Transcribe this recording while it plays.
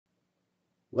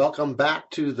Welcome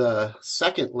back to the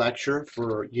second lecture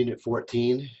for Unit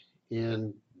 14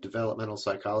 in Developmental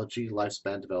Psychology,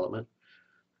 Lifespan Development.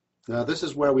 Now, this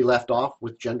is where we left off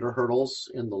with gender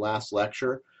hurdles in the last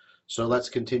lecture. So let's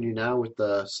continue now with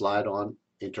the slide on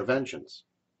interventions.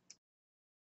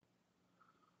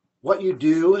 What you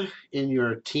do in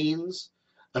your teens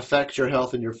affects your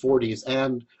health in your 40s,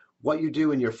 and what you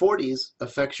do in your 40s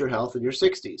affects your health in your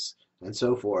 60s, and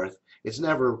so forth. It's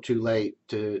never too late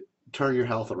to turn your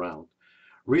health around.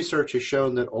 Research has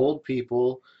shown that old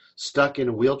people stuck in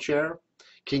a wheelchair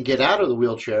can get out of the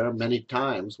wheelchair many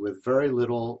times with very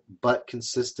little but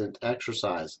consistent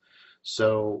exercise.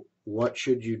 So what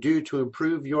should you do to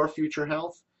improve your future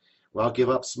health? Well, give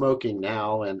up smoking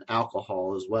now and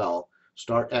alcohol as well.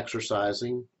 Start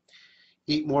exercising.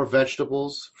 Eat more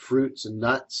vegetables, fruits, and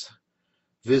nuts.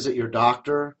 Visit your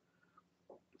doctor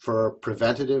for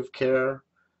preventative care.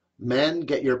 Men,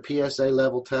 get your PSA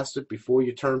level tested before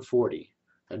you turn 40.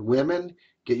 And women,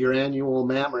 get your annual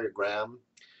mammogram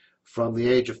from the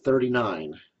age of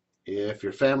 39. If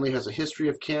your family has a history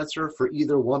of cancer for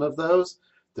either one of those,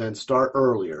 then start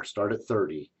earlier, start at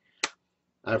 30.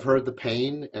 I've heard the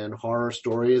pain and horror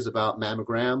stories about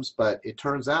mammograms, but it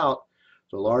turns out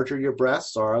the larger your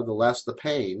breasts are, the less the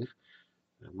pain.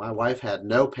 My wife had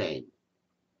no pain.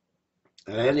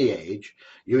 At any age,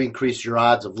 you increase your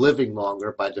odds of living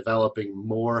longer by developing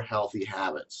more healthy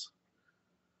habits.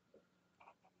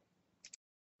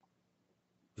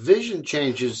 Vision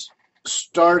changes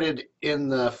started in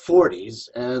the 40s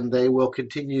and they will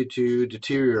continue to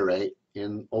deteriorate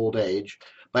in old age.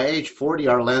 By age 40,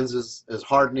 our lenses is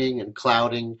hardening and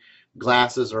clouding.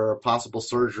 Glasses or possible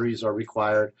surgeries are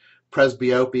required.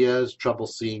 Presbyopia is trouble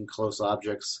seeing close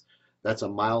objects. That's a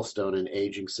milestone in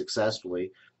aging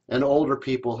successfully. And older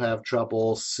people have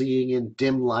trouble seeing in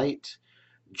dim light,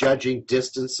 judging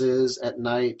distances at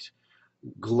night,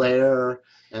 glare,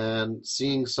 and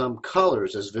seeing some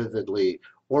colors as vividly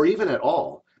or even at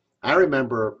all. I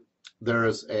remember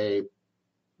there's a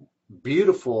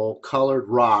beautiful colored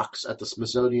rocks at the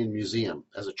Smithsonian Museum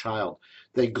as a child.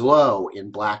 They glow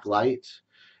in black light,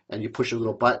 and you push a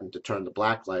little button to turn the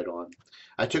black light on.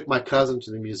 I took my cousin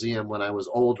to the museum when I was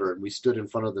older, and we stood in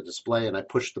front of the display, and I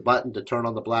pushed the button to turn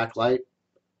on the black light.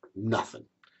 Nothing.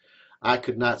 I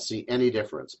could not see any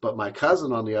difference. But my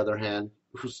cousin, on the other hand,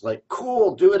 was like,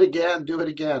 cool, do it again, do it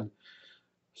again.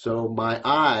 So my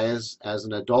eyes, as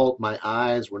an adult, my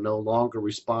eyes were no longer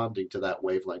responding to that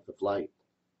wavelength of light.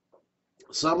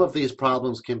 Some of these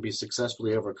problems can be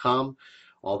successfully overcome,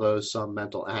 although some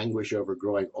mental anguish over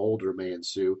growing older may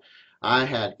ensue. I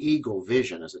had eagle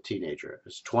vision as a teenager.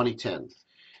 It's 2010.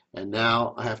 And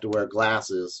now I have to wear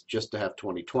glasses just to have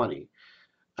 2020.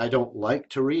 I don't like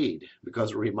to read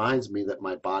because it reminds me that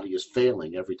my body is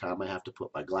failing every time I have to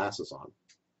put my glasses on.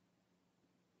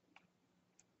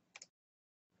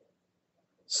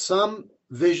 Some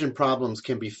vision problems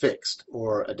can be fixed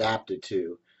or adapted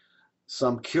to.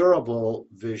 Some curable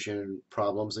vision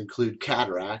problems include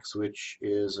cataracts, which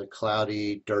is a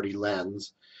cloudy, dirty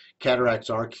lens. Cataracts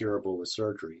are curable with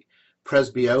surgery.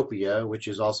 Presbyopia, which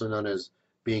is also known as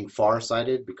being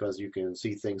farsighted because you can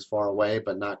see things far away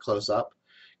but not close up,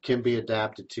 can be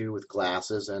adapted to with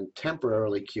glasses and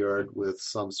temporarily cured with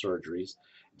some surgeries.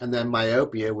 And then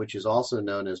myopia, which is also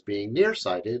known as being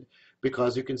nearsighted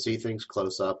because you can see things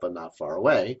close up but not far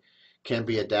away, can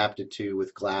be adapted to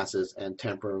with glasses and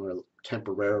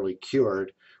temporarily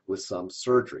cured with some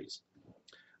surgeries.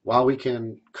 While we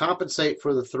can compensate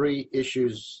for the three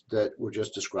issues that were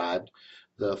just described,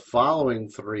 the following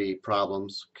three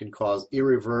problems can cause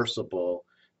irreversible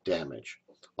damage.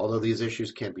 Although these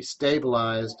issues can be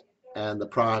stabilized and the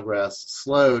progress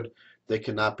slowed, they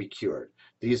cannot be cured.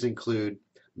 These include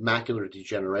macular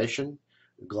degeneration,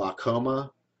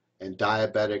 glaucoma, and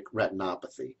diabetic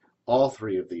retinopathy. All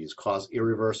three of these cause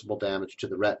irreversible damage to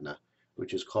the retina,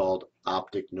 which is called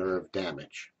optic nerve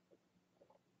damage.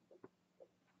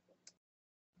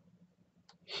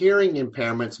 Hearing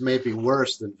impairments may be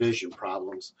worse than vision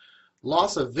problems.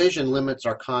 Loss of vision limits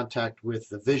our contact with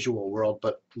the visual world,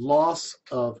 but loss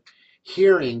of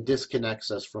hearing disconnects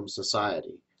us from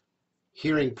society.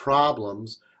 Hearing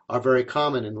problems are very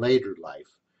common in later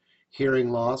life.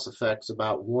 Hearing loss affects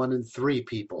about 1 in 3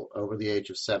 people over the age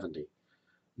of 70.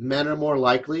 Men are more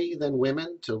likely than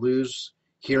women to lose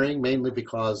hearing, mainly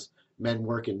because men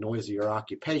work in noisier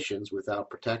occupations without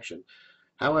protection.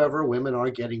 However, women are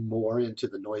getting more into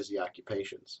the noisy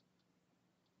occupations.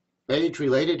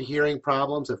 Age-related hearing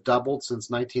problems have doubled since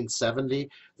 1970.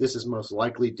 This is most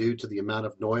likely due to the amount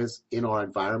of noise in our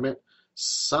environment,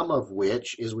 some of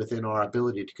which is within our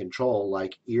ability to control,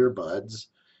 like earbuds.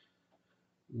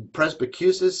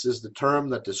 Presbycusis is the term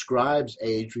that describes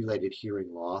age-related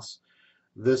hearing loss.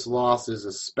 This loss is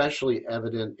especially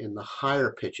evident in the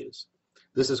higher pitches.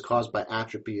 This is caused by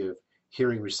atrophy of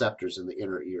hearing receptors in the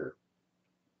inner ear.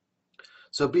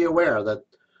 So be aware that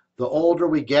the older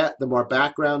we get, the more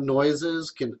background noises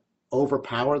can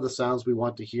overpower the sounds we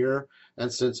want to hear.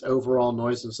 And since overall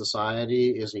noise in society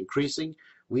is increasing,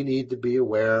 we need to be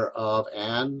aware of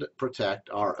and protect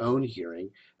our own hearing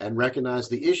and recognize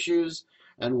the issues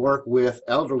and work with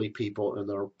elderly people in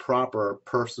the proper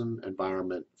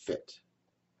person-environment fit.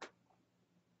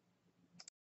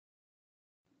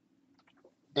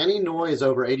 Any noise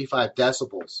over 85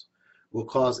 decibels will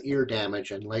cause ear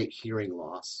damage and late hearing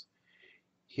loss.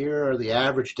 Here are the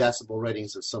average decibel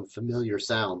ratings of some familiar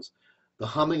sounds. The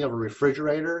humming of a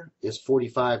refrigerator is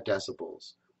 45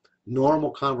 decibels.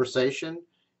 Normal conversation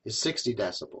is 60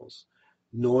 decibels.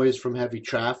 Noise from heavy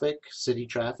traffic, city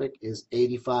traffic, is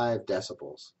 85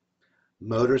 decibels.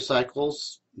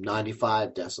 Motorcycles,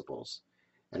 95 decibels.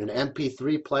 And an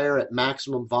MP3 player at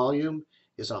maximum volume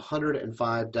is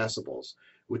 105 decibels,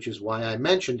 which is why I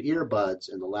mentioned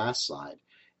earbuds in the last slide.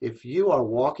 If you are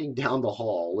walking down the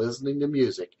hall listening to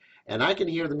music, and I can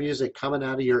hear the music coming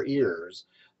out of your ears,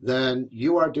 then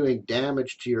you are doing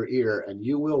damage to your ear and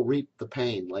you will reap the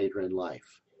pain later in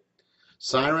life.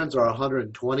 Sirens are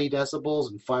 120 decibels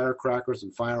and firecrackers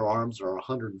and firearms are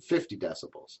 150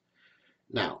 decibels.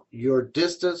 Now, your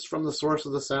distance from the source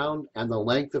of the sound and the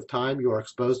length of time you are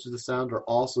exposed to the sound are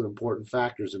also important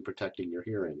factors in protecting your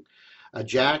hearing. A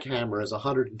jackhammer is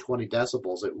 120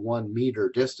 decibels at 1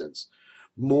 meter distance,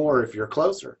 more if you're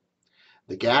closer.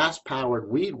 The gas-powered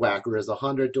weed whacker is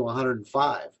 100 to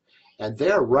 105, and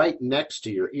they're right next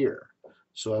to your ear.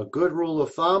 So a good rule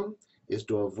of thumb is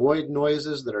to avoid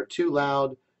noises that are too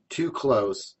loud, too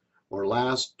close, or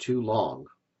last too long.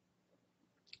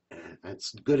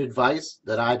 That's good advice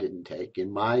that I didn't take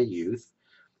in my youth.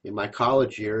 In my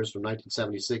college years from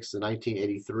 1976 to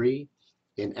 1983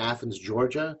 in Athens,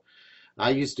 Georgia,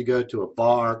 I used to go to a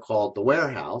bar called The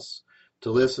Warehouse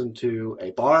to listen to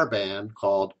a bar band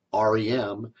called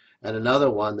REM and another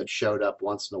one that showed up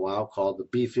once in a while called the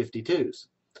B-52s.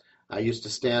 I used to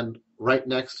stand right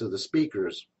next to the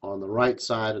speakers on the right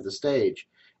side of the stage,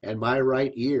 and my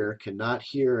right ear cannot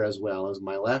hear as well as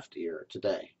my left ear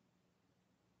today.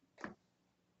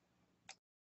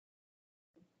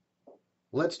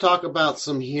 Let's talk about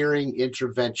some hearing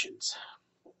interventions.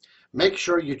 Make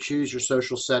sure you choose your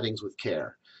social settings with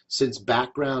care. Since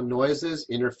background noises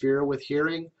interfere with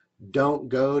hearing, don't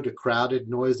go to crowded,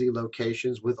 noisy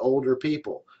locations with older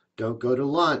people. Don't go to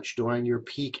lunch during your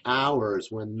peak hours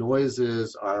when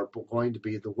noises are going to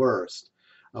be the worst.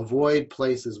 Avoid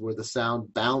places where the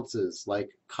sound bounces, like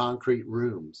concrete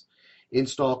rooms.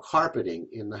 Install carpeting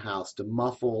in the house to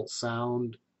muffle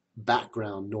sound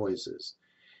background noises.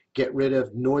 Get rid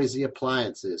of noisy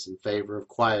appliances in favor of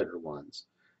quieter ones.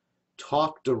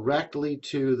 Talk directly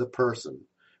to the person.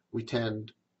 We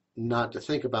tend not to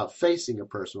think about facing a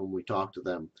person when we talk to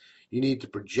them. You need to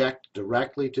project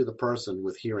directly to the person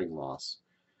with hearing loss.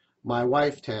 My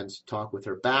wife tends to talk with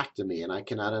her back to me and I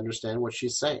cannot understand what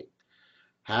she's saying.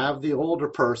 Have the older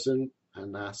person,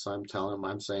 and that's I'm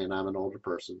saying I'm an older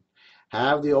person,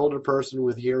 have the older person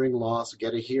with hearing loss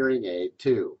get a hearing aid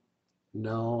too.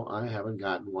 No, I haven't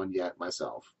gotten one yet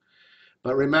myself.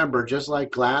 But remember, just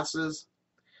like glasses,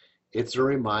 it's a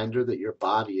reminder that your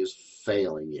body is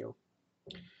failing you.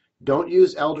 Don't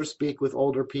use elder speak with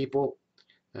older people.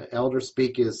 Elder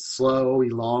speak is slow,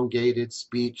 elongated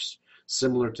speech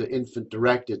similar to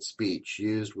infant-directed speech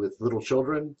used with little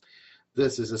children.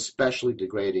 This is especially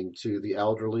degrading to the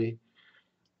elderly.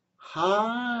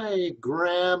 Hi,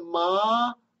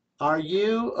 Grandma. Are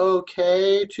you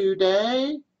okay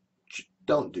today?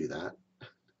 Don't do that.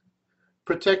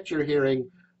 Protect your hearing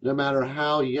no matter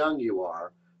how young you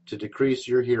are to decrease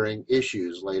your hearing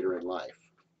issues later in life.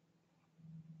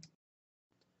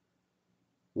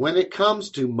 When it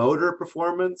comes to motor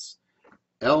performance,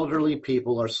 elderly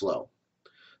people are slow.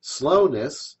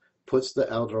 Slowness puts the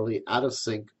elderly out of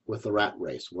sync with the rat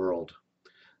race world.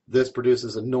 This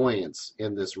produces annoyance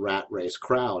in this rat race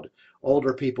crowd.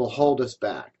 Older people hold us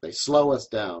back. They slow us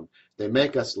down. They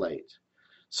make us late.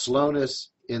 Slowness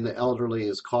in the elderly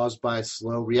is caused by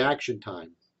slow reaction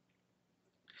time.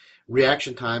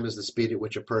 Reaction time is the speed at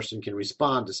which a person can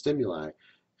respond to stimuli,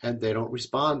 and they don't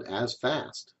respond as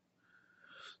fast.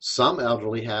 Some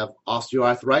elderly have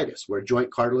osteoarthritis, where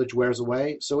joint cartilage wears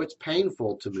away, so it's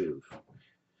painful to move.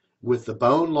 With the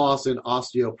bone loss in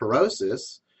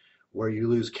osteoporosis, where you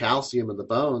lose calcium in the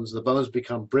bones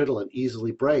become brittle and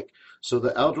easily break. So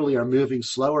the elderly are moving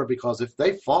slower because if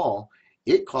they fall,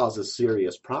 it causes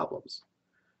serious problems.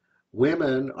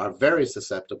 Women are very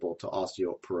susceptible to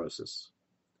osteoporosis.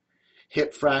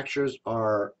 Hip fractures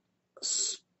are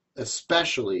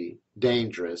especially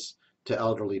dangerous to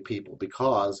elderly people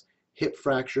because hip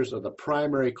fractures are the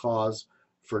primary cause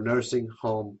for nursing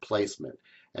home placement.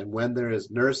 And when there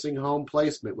is nursing home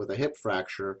placement with a hip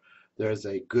fracture, there's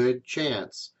a good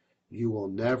chance you will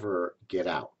never get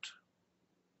out.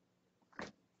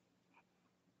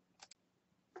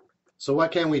 So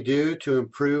what can we do to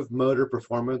improve motor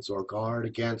performance or guard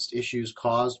against issues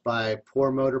caused by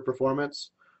poor motor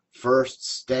performance? First,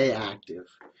 stay active.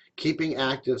 Keeping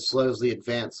active slows the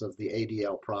advance of the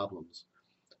ADL problems.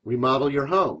 Remodel your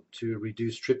home to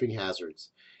reduce tripping hazards.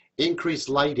 Increase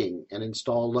lighting and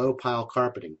install low pile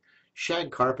carpeting.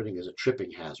 Shag carpeting is a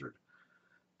tripping hazard.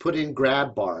 Put in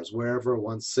grab bars wherever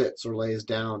one sits or lays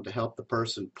down to help the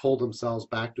person pull themselves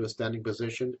back to a standing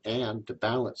position and to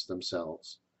balance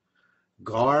themselves.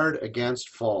 Guard against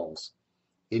falls.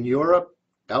 In Europe,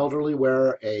 elderly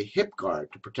wear a hip guard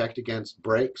to protect against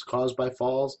breaks caused by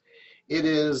falls. It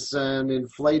is an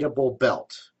inflatable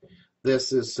belt.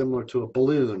 This is similar to a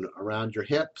balloon around your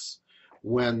hips.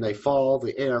 When they fall,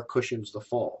 the air cushions the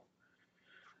fall.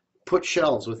 Put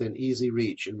shelves within easy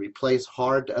reach and replace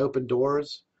hard to open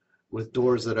doors with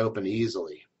doors that open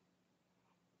easily.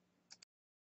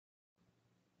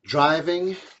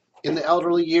 Driving in the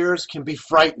elderly years can be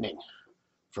frightening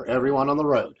for everyone on the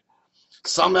road.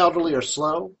 Some elderly are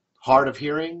slow, hard of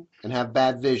hearing, and have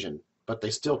bad vision, but they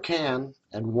still can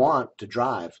and want to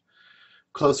drive.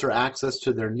 Closer access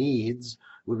to their needs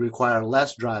would require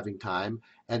less driving time,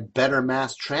 and better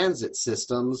mass transit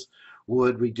systems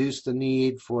would reduce the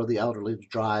need for the elderly to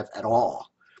drive at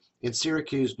all. In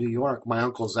Syracuse, New York, my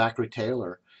uncle Zachary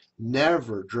Taylor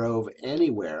never drove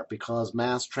anywhere because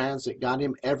mass transit got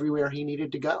him everywhere he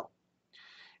needed to go.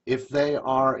 If they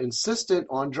are insistent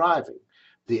on driving,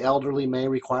 the elderly may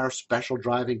require special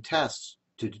driving tests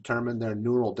to determine their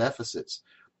neural deficits.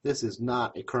 This is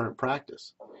not a current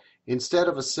practice. Instead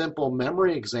of a simple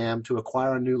memory exam to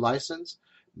acquire a new license,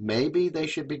 maybe they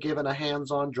should be given a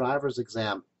hands-on driver's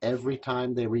exam every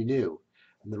time they renew.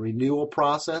 And the renewal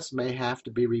process may have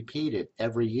to be repeated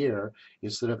every year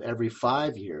instead of every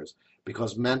 5 years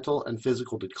because mental and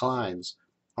physical declines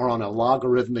are on a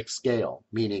logarithmic scale,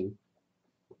 meaning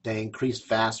they increase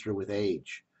faster with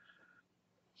age.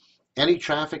 Any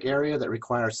traffic area that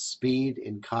requires speed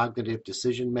in cognitive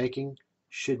decision making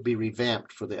should be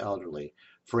revamped for the elderly.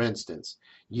 For instance,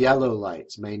 yellow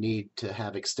lights may need to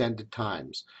have extended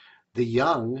times. The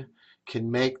young can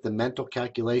make the mental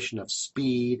calculation of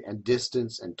speed and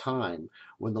distance and time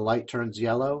when the light turns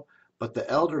yellow, but the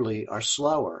elderly are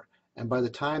slower, and by the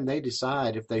time they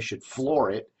decide if they should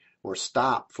floor it or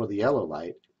stop for the yellow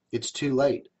light, it's too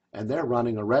late, and they're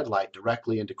running a red light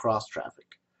directly into cross traffic.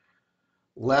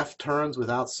 Left turns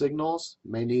without signals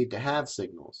may need to have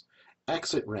signals.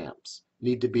 Exit ramps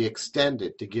need to be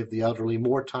extended to give the elderly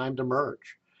more time to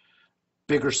merge.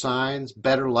 Bigger signs,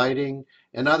 better lighting,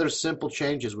 and other simple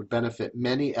changes would benefit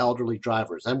many elderly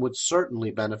drivers and would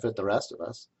certainly benefit the rest of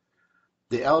us.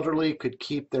 The elderly could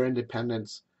keep their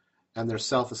independence and their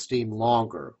self-esteem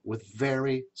longer with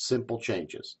very simple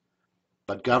changes.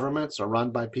 But governments are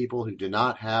run by people who do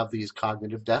not have these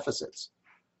cognitive deficits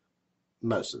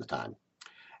most of the time.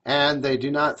 And they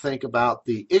do not think about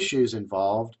the issues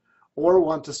involved or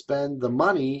want to spend the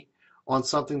money on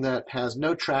something that has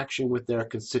no traction with their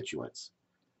constituents.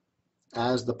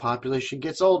 As the population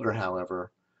gets older,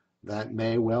 however, that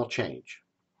may well change.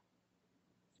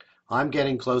 I'm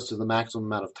getting close to the maximum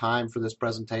amount of time for this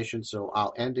presentation, so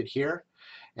I'll end it here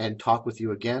and talk with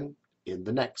you again in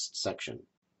the next section.